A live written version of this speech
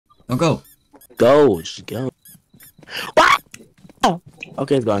Don't go. Go. Just go. What? Oh.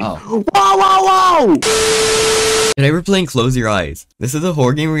 Okay, it's gone. Oh. Whoa! Today we're playing Close Your Eyes. This is a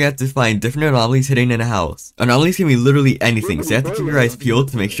horror game where you have to find different anomalies hidden in a house. Anomalies can be literally anything, so you have to keep your eyes peeled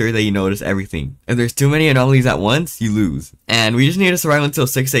to make sure that you notice everything. If there's too many anomalies at once, you lose. And we just need to survive until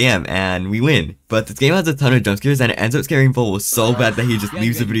 6 AM and we win. But this game has a ton of jump scares and it ends up scaring Paul so bad that he just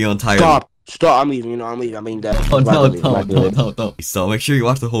leaves the video entirely. Stop, I'm leaving, I'm leaving, I mean that. Oh, no. So make sure you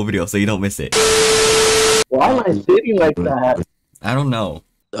watch the whole video so you don't miss it. Why am I sitting like that? I don't know.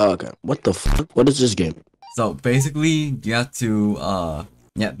 Oh, okay, what the fuck? What is this game? So basically, you have to,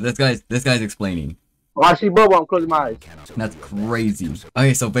 yeah, this guy's explaining. Oh, I see Bobo, I'm closing my eyes. That's crazy.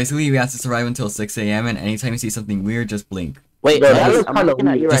 Okay, so basically we have to survive until 6 AM and anytime you see something weird, just blink. Wait, Bro, that is kind of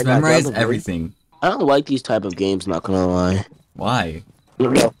weird. Just memorize everything. I don't like these type of games, not gonna lie. Why?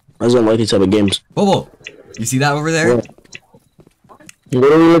 I just don't like these type of games. Bobo, you see that over there? What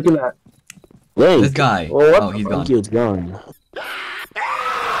are we looking at? Link. This guy. Oh, Oh, he's gone. Thank you, it's gone.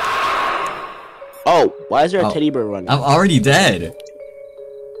 Oh, why is there a teddy bear running? I'm already dead.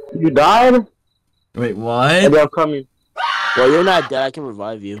 You died? Wait, Maybe what? I'm coming. Well, you're not dead. I can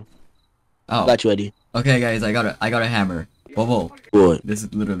revive you. Oh, Got you, Eddie. okay, guys, I got a hammer. Bobo, What? this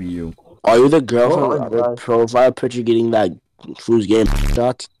is literally you. Are you the girl Oh, from the God. profile picture getting that fool's game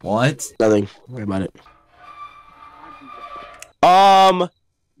shot? What? Nothing. Don't worry about it.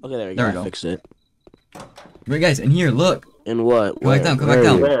 Okay, there we go. There we I go. fixed it. Wait, guys, in here, look. And what? Come back down, come back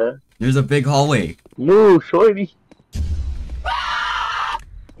down. Where? There's a big hallway. Move, shorty.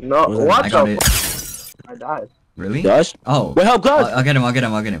 No, Was that- what I got the it. f- I died. Really? Gosh? Oh. Wait, help, guys! I'll get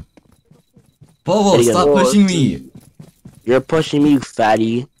him. Bobo, There you go. stop pushing me. You're pushing me, you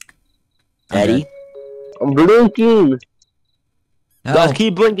fatty. Eddie? I'm blinking. Guys, No.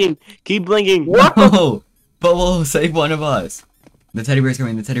 keep blinking. Keep blinking. What? No. Bobo, save one of us. The teddy bear's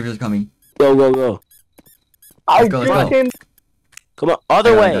coming. Go, go, go. I go, let's go. drinking. Come on.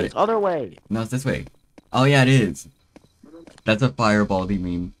 Other I got way. it. Other way. No, it's this way. Oh, yeah, it is. That's a firebaldy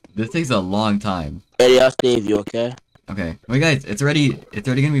meme. This takes a long time. Eddie, I'll save you, okay? Okay. Wait, guys, it's already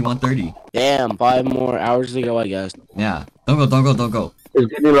gonna be 1:30. Damn, 5 more hours to go, I guess. Yeah. Don't go. It's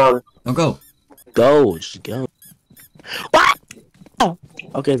getting long. Don't go. Go, just go. What? Oh.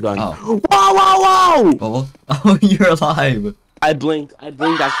 Okay, it's gone. Oh. Whoa! Bobo. Oh, you're alive. I blinked as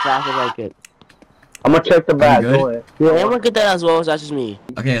fast as I could. I'm gonna check the back. good? Go ahead. Yeah, everyone get that as well as that's just me.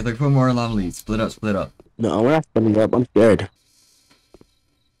 Okay, look for more anomalies. Split up. No, we're not splitting up. I'm scared.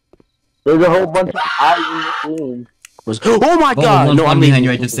 There's a whole bunch of eyes in the room. Oh my Bobo, god! one No, I'm behind leaving.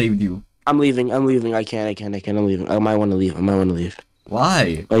 you. I just saved you. I'm leaving. I can't. I'm leaving. I might want to leave.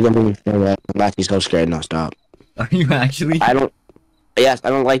 Why? Like, I'm really scared. I'm actually so scared. No, stop. Are you actually? Yes, I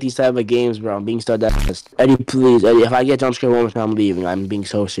don't like these type of games, bro. I'm being so dead. Eddie, please. Eddie, if I get jump scared one more time, I'm leaving. I'm being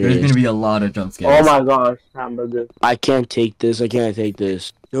so There's serious. gonna be a lot of jump scares. Oh my gosh, hamburger. I can't take this.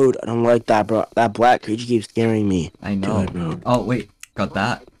 Dude, I don't like that, bro. That black creature keeps scaring me. I know. God, bro. Oh wait, got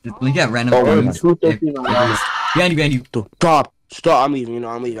that. Just blink at random Oh, things. two If- thirteen on that. Behind you. Dude, stop. I'm leaving.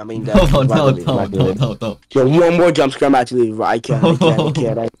 I'm leaving. I mean, No. Yo, one more jump scare. I'm actually leaving. I can't.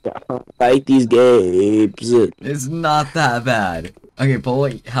 I don't like these games. It's not that bad. Okay, but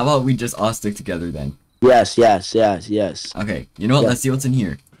wait, how about we just all stick together then? Yes. Okay, you know what? Yeah. Let's see what's in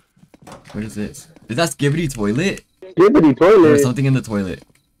here. What is this? Is that Skibbity toilet? Skibbity There's toilet. something in the toilet.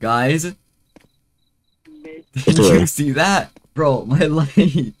 Guys? Did It's you alright. see that? Bro, my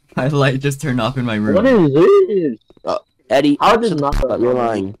light just turned off in my room. What is this? Eddie, How did shut not the fuck up, you're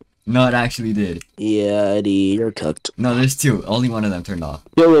lying. No, it actually did. Yeah, Eddie, you're cooked. No, there's two. Only one of them turned off.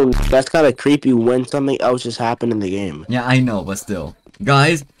 Yo, that's kind of creepy when something else just happened in the game. Yeah, I know, but still.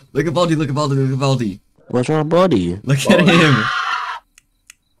 Guys, look at Baldi. What's wrong, buddy? Look at him.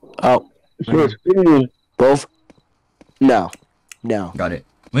 Oh, It's spinning. both? No. Got it.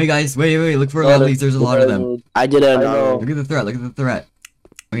 Wait, guys. Wait. Look for anomalies. There's a lot of them. I did it. I know. Look at the threat.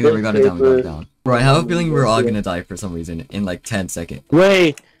 Okay, there, we got it down. Bro, I have a feeling we're all gonna die for some reason in like 10 seconds.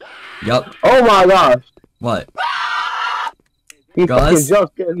 Wait. Yup. Oh my gosh. What? He Guys? fucking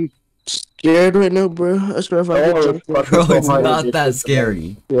just getting. Scared right now, bro. I swear if I Oh, get jumped. fuck. Bro, it's Oh my not God. that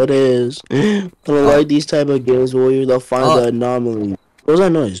scary. It is. I don't like these type of games where they'll find Oh. the anomaly. What was that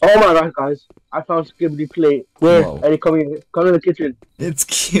noise? Oh my gosh, guys. I found Skibbity plate. Where? Whoa. Eddie, come in the kitchen. It's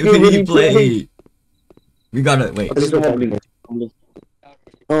Skibbity plate. We gotta wait. This is Okay. holy.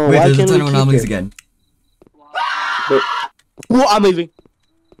 Oh, Wait, why there's a can't ton we of keep anomalies it? again. Whoa, I'm leaving.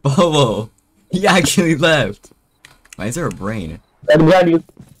 Whoa. He actually left. Why is there a brain? Eddie, behind you.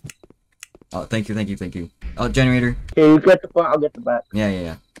 Oh, thank you. Oh, generator. Okay, you get the front, I'll get the back.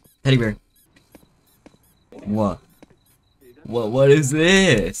 Yeah. Teddy bear. What is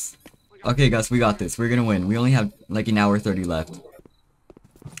this? Okay, Gus, we got this. We're gonna win. We only have like an hour 30 left.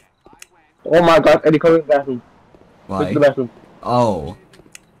 Oh my god, Eddie, come in the bathroom. Go to Why? the bathroom. Oh.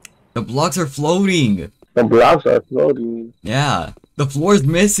 The blocks are floating. The blocks are floating. Yeah. The floor is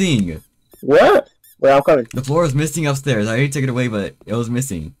missing. What? Wait, I'm coming. The floor is missing upstairs. I already took it away, but it was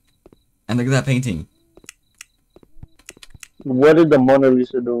missing. And look at that painting. What is the Mona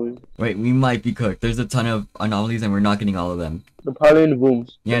Lisa doing? Wait, we might be cooked. There's a ton of anomalies and we're not getting all of them. They're probably in the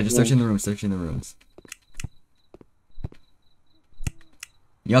rooms. Yeah, just search in the rooms. Search in the rooms.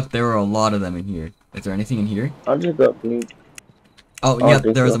 Yup, there are a lot of them in here. Is there anything in here? I just got blink. Oh, I yep,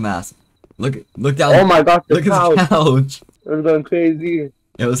 think there was so. a mask. Look down. Oh my god, the Look at couch. the couch. It was going crazy.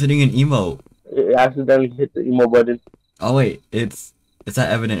 It was hitting an emote. It accidentally hit the emo button. Oh wait, it's that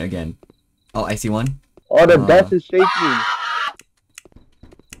evident again. Oh, I see one. Oh, the desk is shaking.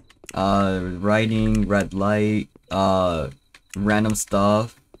 Writing, red light, random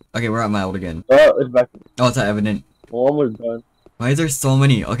stuff. Okay, we're at mild again. Oh, it's back. Oh, it's not evident. We're almost done. Why is there so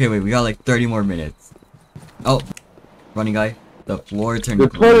many? Okay, wait, we got like 30 more minutes. Oh, running guy. The floor turned The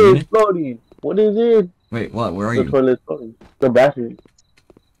toilet green. is floating. What is it? Wait, what? Where are The you? toilet is floating. The bathroom.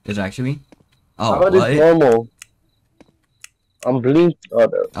 Is it actually? How Oh, is it what? normal? I'm blinked. Oh,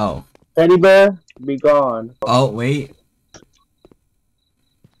 the Oh. teddy bear, be gone. Oh, wait.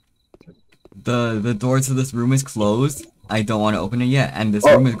 The door to this room is closed. I don't want to open it yet, and this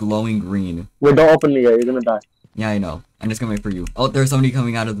room is glowing green. Wait, don't open it yet. You're gonna die. Yeah, I know. I'm just gonna wait for you. Oh, there's somebody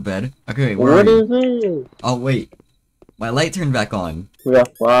coming out of the bed. Okay, wait, where What are you? is it? Oh, wait. My light turned back on. We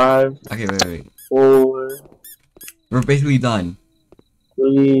got 5, Okay, wait. 4, We're basically done.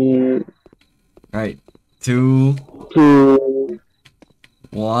 3, Alright. 2, 2,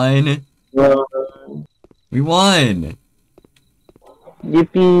 1. 1. We won!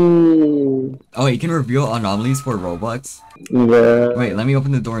 Yippee! Oh, wait, you can reveal anomalies for Roblox? Yeah. Wait, let me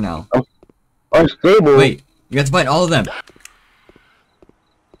open the door now. Unstable. Wait, you have to find all of them.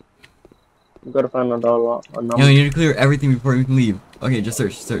 You gotta find another lot. You need to clear everything before we can leave. Okay, just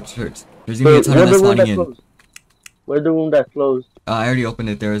search. There's gonna be a ton of them spawning in. Where's the room that's closed? I already opened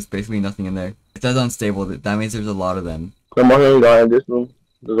it. There's basically nothing in there. It says unstable. That means there's a lot of them. Come on, you got in this room.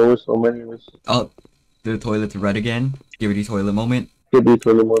 There's always so many of us. Oh, the toilet's red again. Skibidi toilet moment. Could be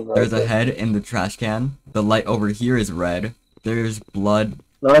 21 right There's a there. head in the trash can. The light over here is red. There's blood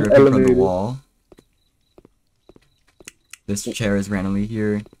Not dripping from the elevated. wall. This chair is randomly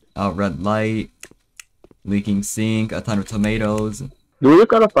here. Red light. Leaking sink. A ton of tomatoes. Do we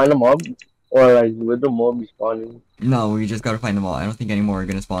gotta find them all? Or like, where the mob be spawning? No, we just gotta find them all. I don't think any more are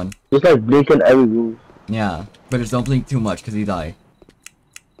gonna spawn. Just like blinking every room. Yeah, but just don't blink too much because you die.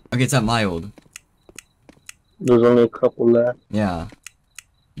 Okay, it's at mild. There's only a couple left. Yeah.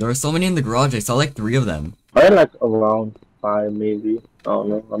 There were so many in the garage. I saw like 3 of them. I had like around 5 maybe. I don't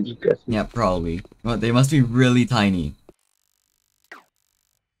know. I'm just guessing. Yeah, probably. But they must be really tiny.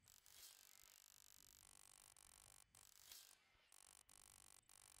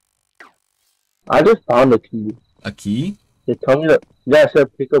 I just found a key. A key? They told me that. Yeah, I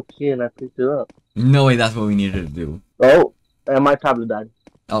said pick up key and I picked it up. No way that's what we needed to do. Oh, and my tablet died.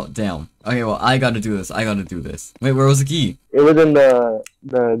 Oh, damn. Okay, well, I gotta do this. Wait, where was the key? It was in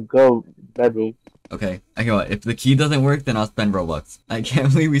the go bedroom. Okay, well, if the key doesn't work, then I'll spend Robux. I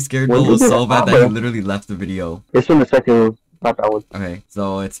can't believe we scared Well, Bolo you did so it, bad that bro. he literally left the video. It's in the second room, not that one. Okay,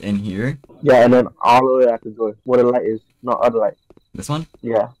 so it's in here. Yeah, and then all the way at the door, where the light is, not other light. This one?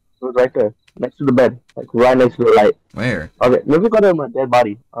 Yeah, it was right there, next to the bed, like right next to the light. Where? Okay, maybe got in my dead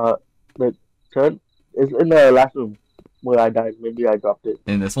body. The turn is in the last room where I died. Maybe I dropped it.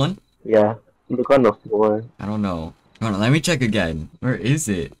 In this one? Yeah, look on the floor. I don't know. Hold on, let me check again. Where is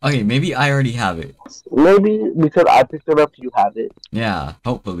it? Okay, maybe I already have it. Maybe because I picked it up, you have it. Yeah,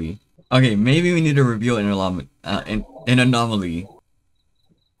 hopefully. Okay, maybe we need to reveal an anomaly.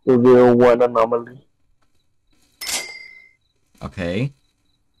 Reveal one anomaly. Okay.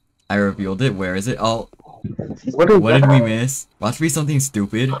 I revealed it. Where is it? Oh, What is what that? did we miss? Watch me something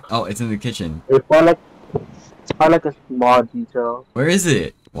stupid. Oh, it's in the kitchen. It felt like a small detail. Where is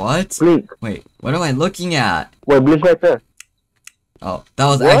it? What? Blink. Wait, what am I looking at? Wait, blink right there. Oh, that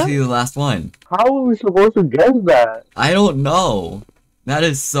was What? actually the last one. How are we supposed to guess that? I don't know. That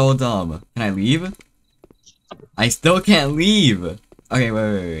is so dumb. Can I leave? I still can't leave. Okay,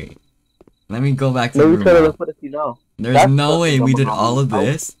 wait. Let me go back to the Maybe room try to now. look for the key now. There's That's no way the we did dumb all of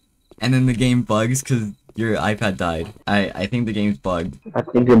anomaly. this, and then the game bugs because your iPad died. I think the game's bugged. I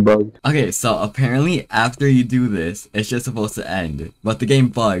think it bugged. Okay, so apparently after you do this, it's just supposed to end. But the game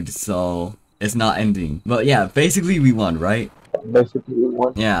bugged, so it's not ending. But yeah, basically we won, right? basically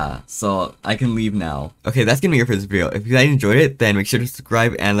one. Yeah, so I can leave now. Okay, that's gonna be it for this video. If you guys enjoyed it, then make sure to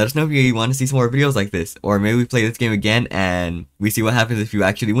subscribe and let us know if you want to see some more videos like this. Or maybe we play this game again and we see what happens if you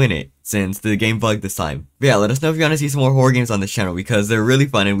actually win it, since the game bugged this time. But yeah, let us know if you want to see some more horror games on this channel because they're really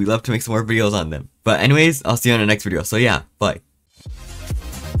fun and we love to make some more videos on them. But anyways, I'll see you on the next video. So yeah, bye.